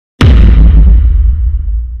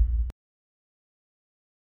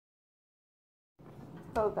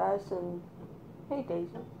Hello guys, and hey Daisy,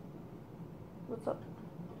 what's up?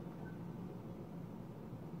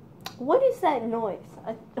 What is that noise?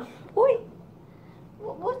 Wait,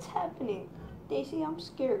 what's happening? Daisy, I'm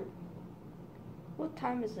scared. What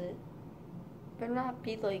time is it? Better not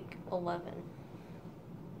be like 11.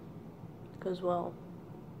 Because, well,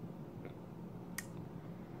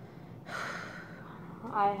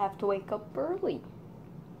 I have to wake up early.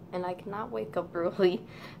 And I cannot wake up early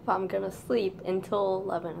if I'm gonna sleep until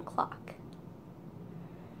 11 o'clock.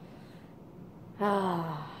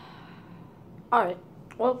 Alright,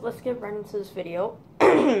 well, let's get right into this video.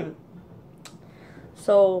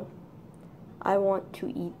 So, I want to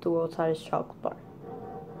eat the world's hottest chocolate bar.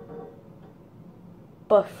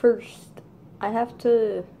 But first, I have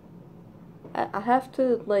to,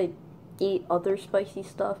 like, eat other spicy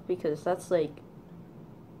stuff because that's, like,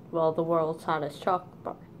 well, the world's hottest chocolate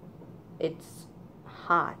bar. It's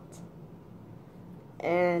hot.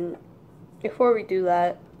 And before we do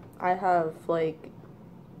that, I have, like,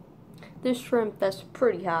 this shrimp that's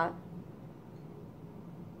pretty hot.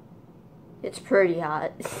 It's pretty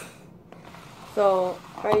hot. So,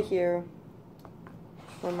 right here,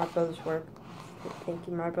 where my brother's work. Thank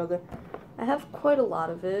you, my brother. I have quite a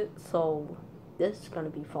lot of it, so this is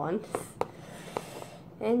gonna be fun.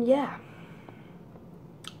 And yeah,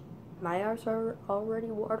 my eyes are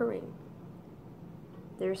already watering.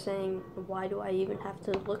 They're saying, why do I even have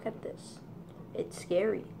to look at this? It's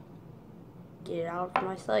scary. Get it out of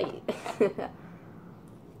my sight.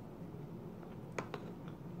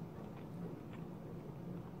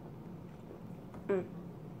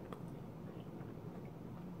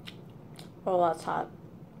 Oh, that's hot.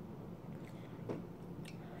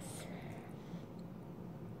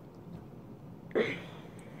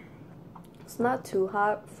 It's not too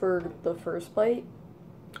hot for the first bite,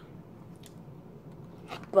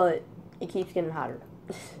 but it keeps getting hotter.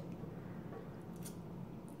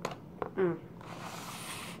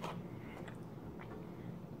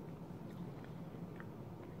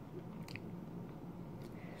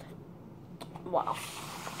 Wow.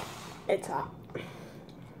 It's hot.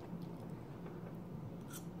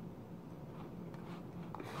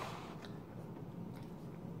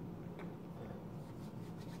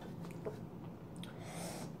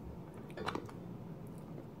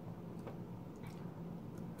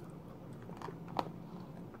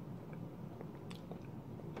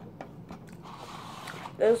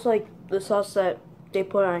 It's like the sauce that they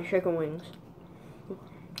put on chicken wings,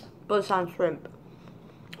 but it's on shrimp.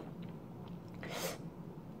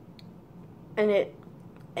 And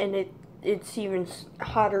it's even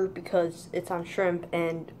hotter because it's on shrimp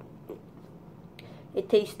and it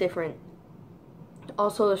tastes different.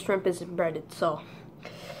 Also, the shrimp isn't breaded, so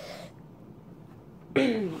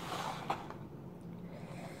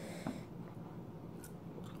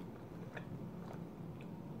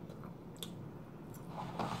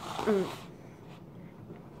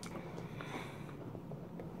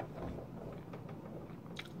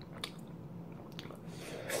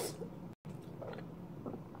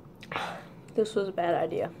This was a bad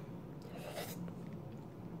idea.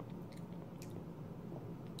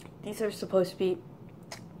 These are supposed to be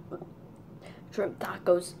shrimp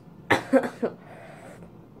tacos.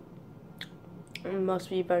 It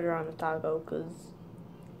must be better on the taco because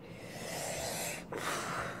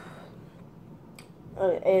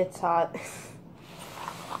it's hot.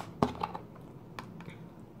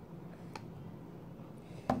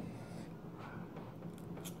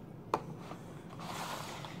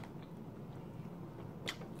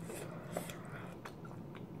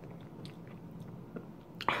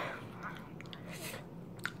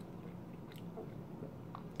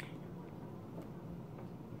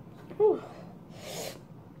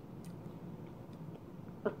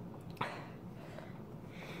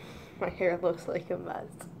 My hair looks like a mess.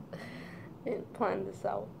 I didn't plan this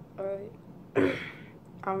out, alright?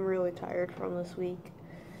 I'm really tired from this week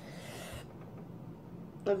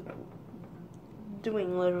of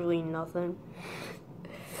doing literally nothing.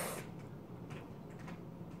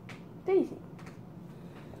 Daisy.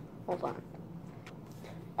 Hold on.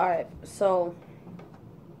 Alright, so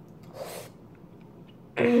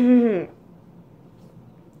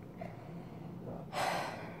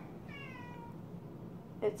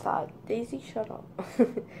it's hot. Daisy, shut up.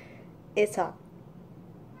 It's hot.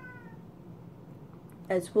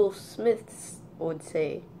 As Will Smith would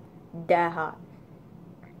say, that hot.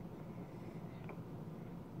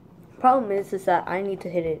 Problem is that I need to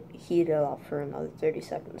heat it up for another 30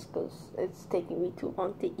 seconds because it's taking me too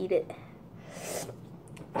long to eat it.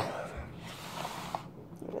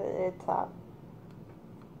 It's hot.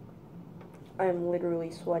 I'm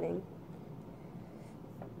literally sweating.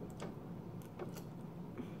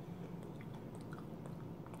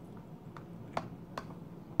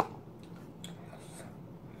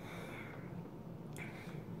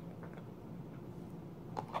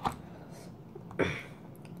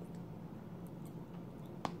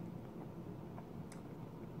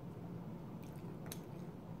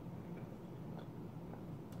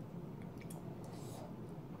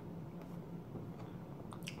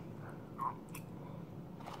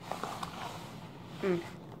 Mm.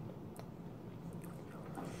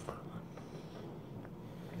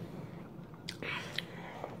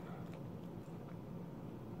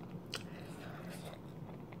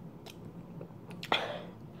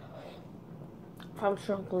 If I'm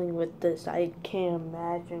struggling with this, I can't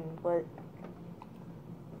imagine what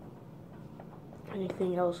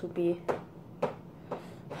anything else would be.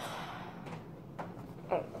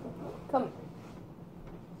 Hey, come.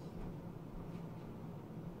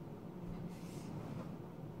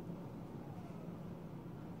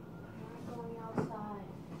 I'm not going outside.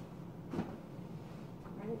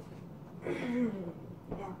 Right?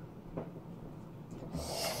 Yeah.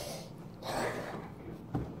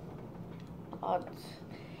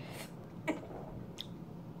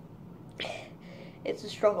 It's a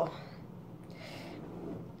struggle.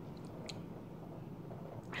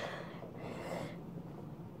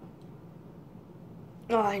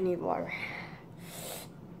 Oh, I need water.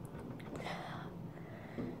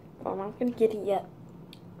 I'm not gonna get it yet.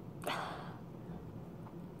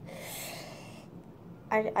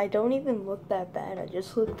 I don't even look that bad. I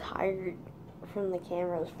just look tired from the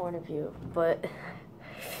camera's point of view. But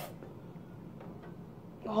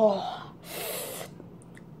oh,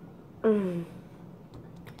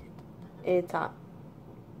 it's hot.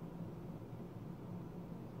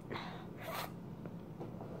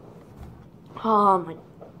 Oh my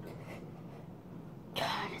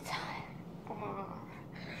God, it's hot. Oh.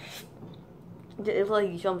 It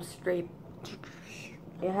like jumps straight.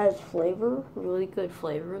 It has flavor, really good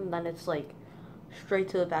flavor, and then it's like straight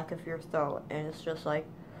to the back of your throat, and it's just like,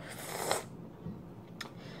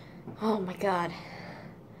 oh my God.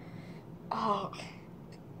 Oh.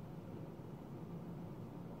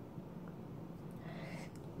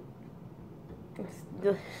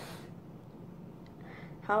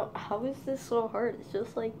 How is this so hard? It's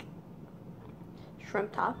just like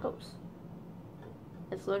shrimp tacos.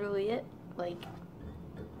 It's literally it. Like,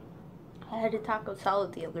 I had a taco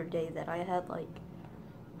salad the other day that I had like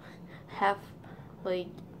half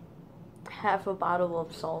a bottle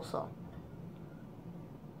of salsa.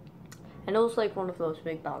 And it was like one of those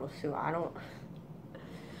big bottles too. I don't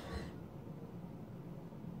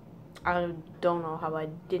know how I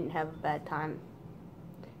didn't have a bad time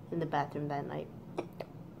in the bathroom that night.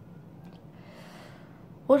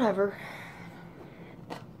 Whatever.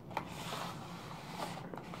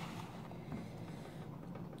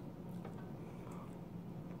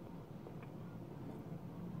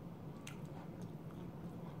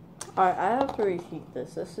 Alright, I have to reheat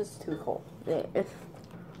this. This is too cold. It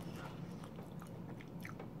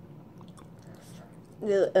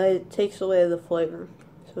takes away the flavor,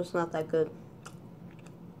 so it's not that good.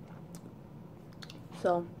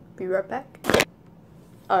 So, be right back.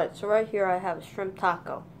 Alright, so right here I have a shrimp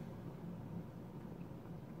taco.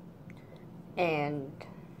 And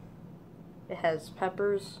it has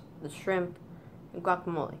peppers, the shrimp, and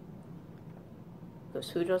guacamole.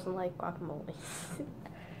 Because who doesn't like guacamole?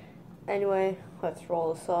 Anyway, let's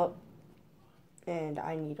roll this up. And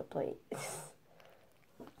I need a plate.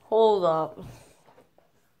 Hold up.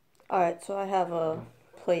 Alright, so I have a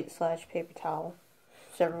plate / paper towel.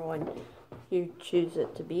 Whichever one you choose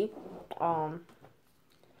it to be.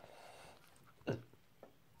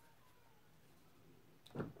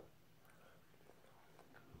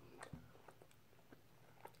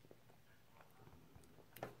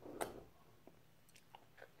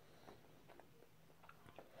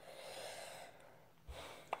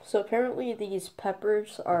 So apparently these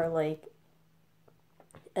peppers are like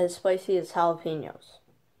as spicy as jalapenos.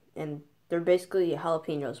 And they're basically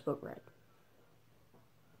jalapenos but red.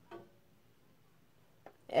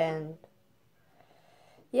 And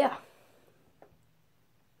yeah.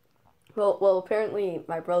 Well, apparently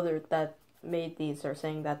my brother that made these are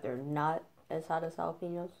saying that they're not as hot as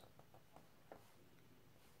jalapenos.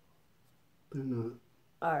 They're not.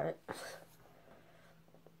 Alright.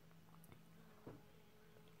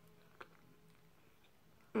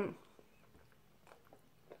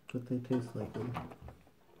 But they taste like them.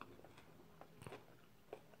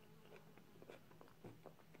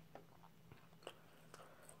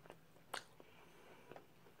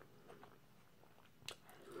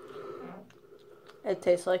 It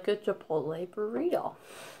tastes like a Chipotle burrito.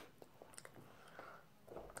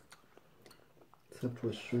 Except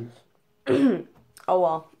with shrimp. Oh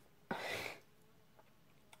well.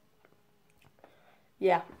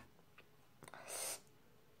 Yeah.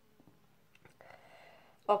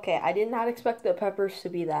 Okay, I did not expect the peppers to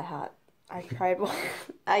be that hot. I tried one.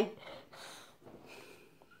 I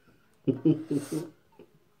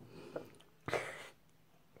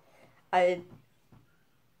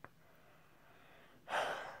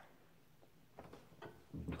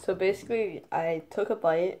So basically, I took a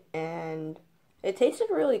bite and it tasted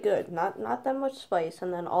really good. Not that much spice,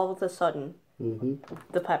 and then all of a sudden,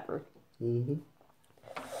 the pepper.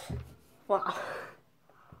 Wow.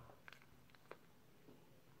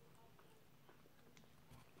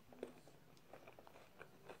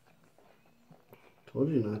 Told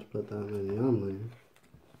you not to put that many on there.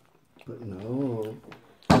 But no.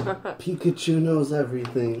 Pikachu knows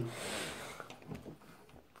everything.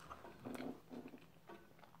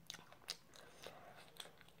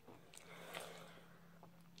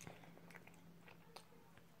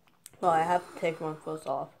 Well, I have to take my clothes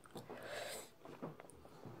off.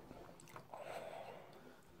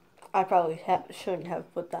 I probably shouldn't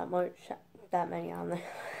have put that many on there.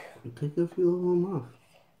 You take a few of them off.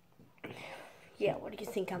 Yeah, what do you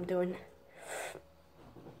think I'm doing?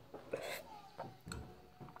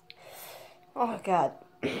 Oh, God.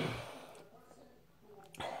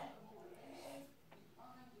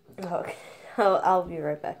 Okay, I'll be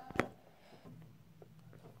right back.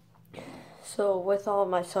 So, with all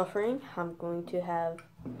my suffering, I'm going to have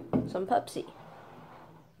some Pepsi.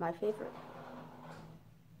 My favorite.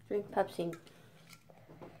 Drink Pepsi.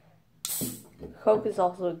 Coke is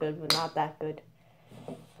also good, but not that good.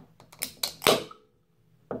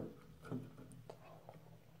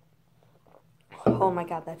 Oh my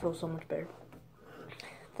God, that feels so much better.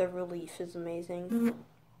 The relief is amazing.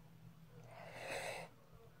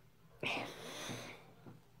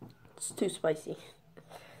 It's too spicy.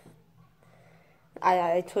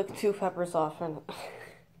 I took 2 peppers off and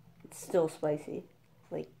it's still spicy.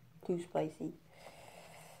 Like, too spicy.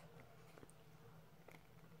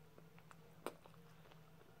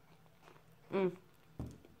 I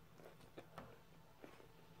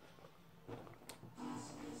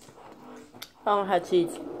don't have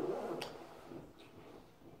cheese.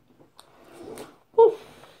 Whew.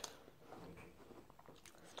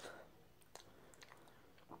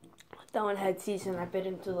 That one had seeds and I bit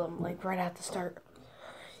into them like right at the start.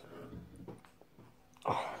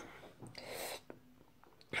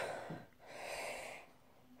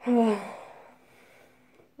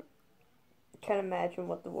 Can't imagine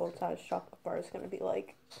what the world's hottest chocolate bar is going to be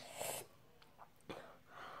like.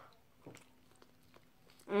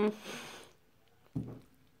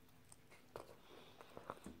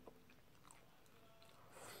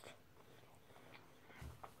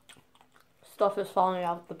 Stuff is falling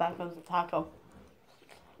out the back of the taco.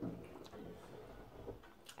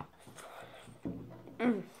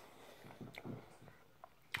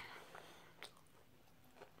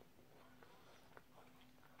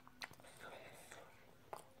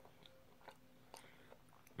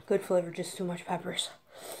 Good flavor, just too much peppers.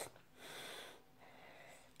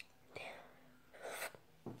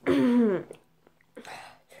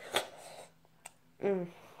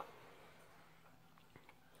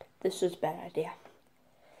 This is a bad idea.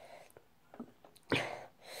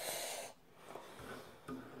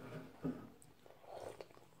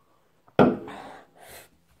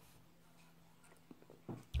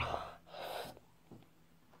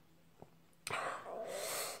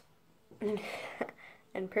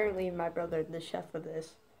 And apparently my brother, the chef of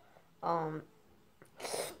this,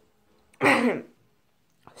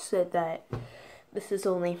 said that this is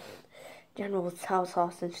only General Tso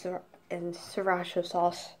sauce and sriracha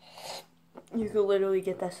sauce. You could literally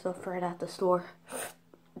get that stuff right at the store.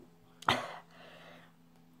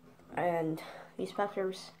 And these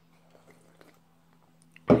peppers,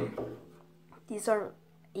 these aren't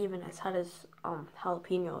even as hot as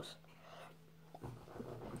jalapenos.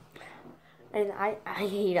 And I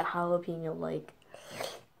ate a jalapeno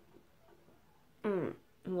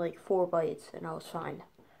like 4 bites and I was fine.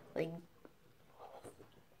 Like,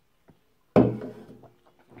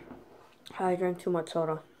 I drank too much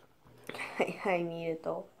soda. I need it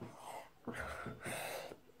though.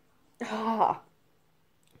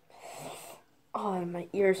 Oh, my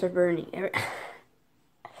ears are burning.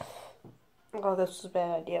 Oh, this is a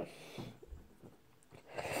bad idea.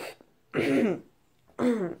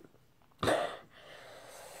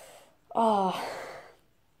 Oh.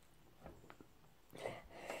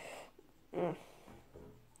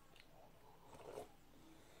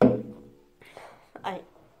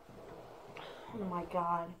 Oh my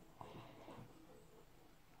God.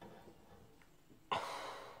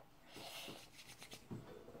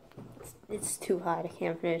 It's too hot. I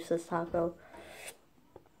can't finish this taco.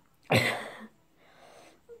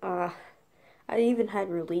 I even had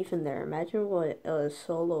relief in there. Imagine what a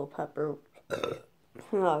solo pepper.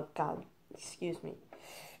 Oh God, excuse me.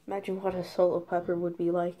 Imagine what a solo pepper would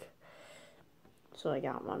be like. So I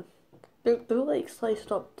got one. They're like sliced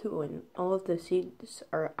up too, and all of the seeds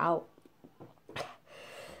are out.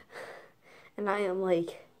 And I am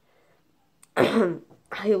like,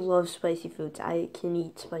 I love spicy foods. I can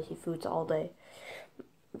eat spicy foods all day.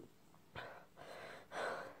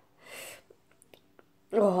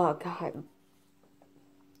 Oh, God.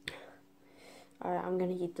 Alright, I'm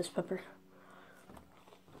gonna eat this pepper.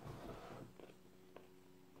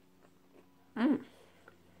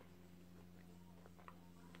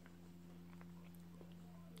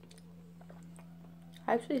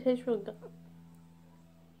 Actually tastes really good.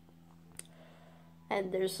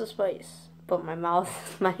 And there's the spice. But my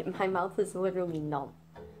mouth, my mouth is literally numb.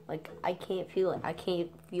 Like, I can't feel it. I can't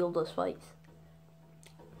feel the spice.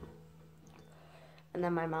 And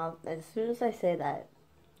then my mouth, as soon as I say that,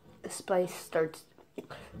 the spice starts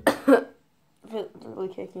really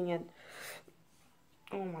kicking in.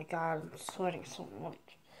 Oh my God, I'm sweating so much.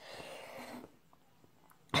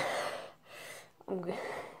 I'm good.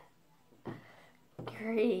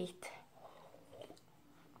 Great.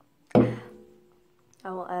 I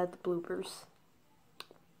will add the bloopers.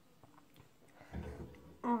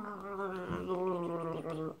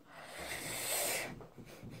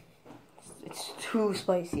 It's too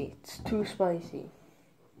spicy. It's too spicy.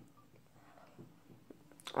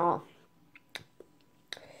 Oh.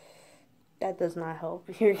 That does not help.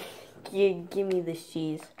 Here, give me this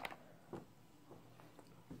cheese.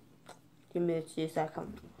 Give me the cheese that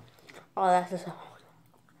comes. Oh, that does not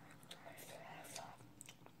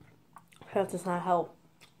help.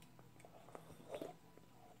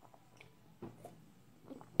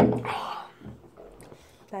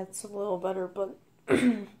 That's a little better, but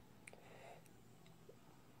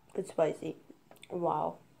it's spicy.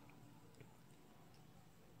 Wow.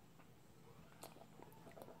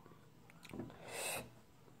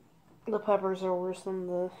 The peppers are worse than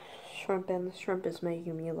the shrimp, and the shrimp is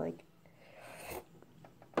making me like...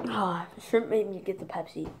 shrimp made me get the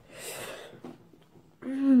Pepsi.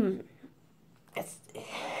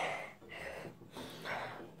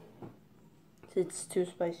 It's too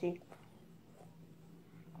spicy.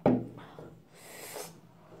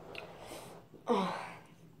 Oh,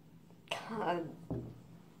 God.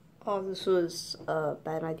 Oh, this was a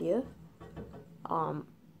bad idea. 7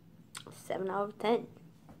 out of 10.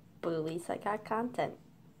 But at least I got content.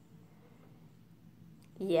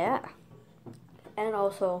 Yeah. And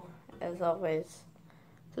also, as always,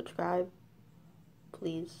 subscribe.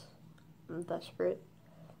 Please. I'm desperate.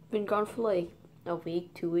 Been gone for like a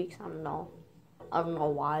week, 2 weeks, I don't know. I don't know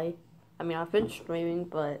why. I mean, I've been streaming,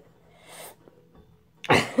 but...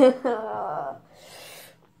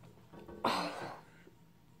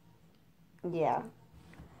 yeah.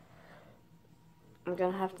 I'm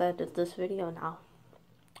gonna have to edit this video now.